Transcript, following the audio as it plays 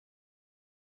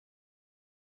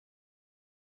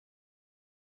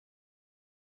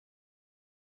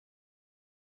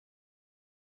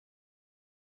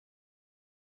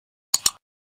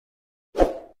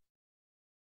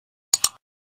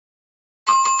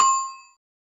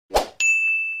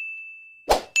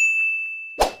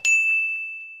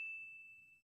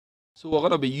So we're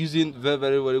gonna be using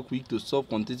very quick to solve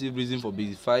quantitative reasoning for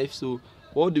basic 5. So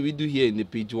what do we do here in the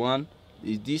page 1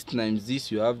 is this times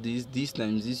this, you have this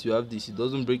times this, you have this. It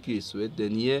doesn't break you a sweat.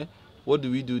 Then here, what do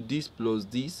we do? This plus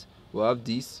this, we'll have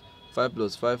this. 5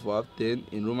 plus 5 will have 10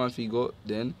 in Roman figure.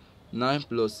 Then 9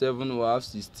 plus 7 will have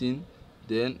 16.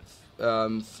 Then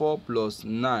 4 plus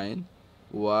 9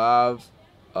 will have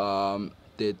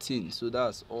 13. So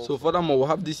that's all. So furthermore, we'll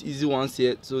have this easy ones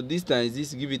here. So this times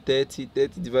this will give you 30.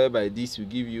 30 divided by this will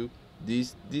give you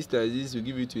this. This times this will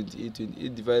give you 28.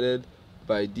 28 divided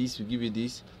by this will give you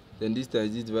this. Then this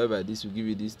times this divided by this will give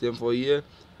you this. Then for here,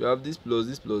 you have this plus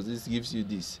this gives you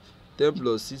this. 10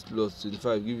 plus 6 plus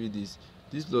 25 give you this.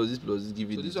 This plus this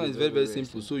give you this. This one is very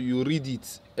simple. So you read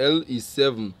it. L is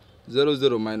 7.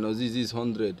 0 minus this is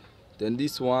 100. Then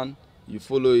this one, you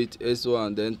follow it,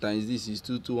 S1, then times this is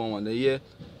 2211. Then here,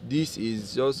 this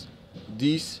is just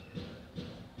this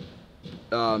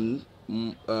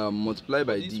multiplied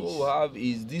by this. What we have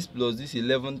is this plus this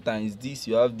 11 times this,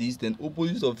 you have this. Then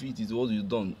opposite of it is what you've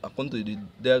done according to the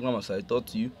diagram as I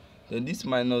taught you. Then this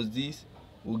minus this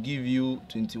will give you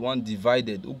 21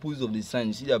 divided. Opposite of the sign,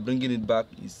 you see that bringing it back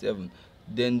is 7.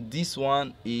 Then this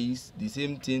one is the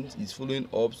same thing, is following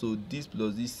up. So this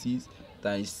plus this 6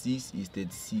 times 6 is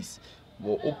 36,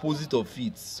 but opposite of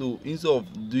it. So instead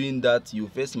of doing that, you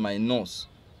first minus,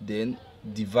 then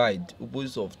divide.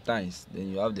 Opposite of times,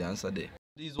 then you have the answer there.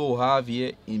 This is what we have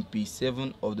here in page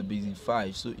 7 of the basic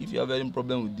 5. So if you have any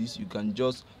problem with this, you can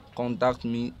just contact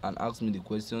me and ask me the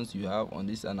questions you have on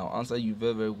this, and I'll answer you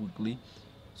very quickly.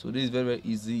 So this is very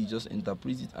easy. You just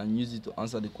interpret it and use it to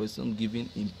answer the question given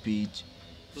in page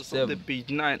 7. The page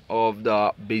 9 of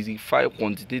the basic 5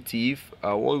 quantitative,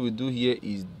 what we do here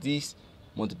is this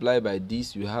multiplied by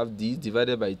this, you have this,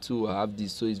 divided by 2, I have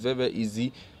this. So it's very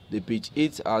easy. The page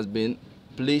 8 has been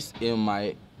placed in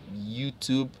my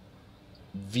YouTube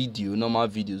video, normal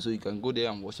video, so you can go there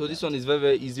and watch. So this one is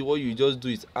very easy. What you just do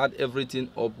is add everything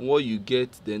up. What you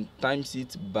get, then times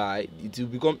it by, it will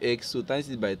become x. So times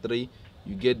it by 3,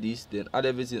 you get this. Then add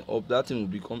everything up, that thing will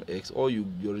become x, or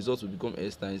your result will become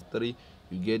s times 3,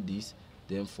 you get this.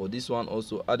 Then for this one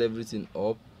also, add everything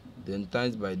up, then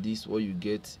times by this, what you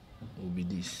get will be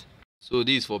this. So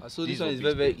this for this one is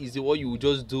very easy. What you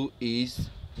just do is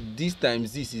this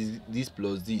times this is this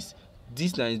plus this.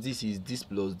 This times this is this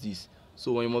plus this.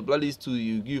 So when you multiply these two,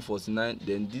 you give 49.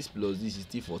 Then this plus this is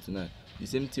still 49. The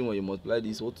same thing when you multiply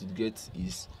this, what you get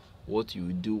is what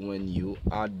you do when you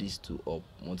add these two up.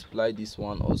 Multiply this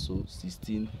one also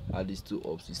 16, add these two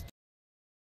up 16.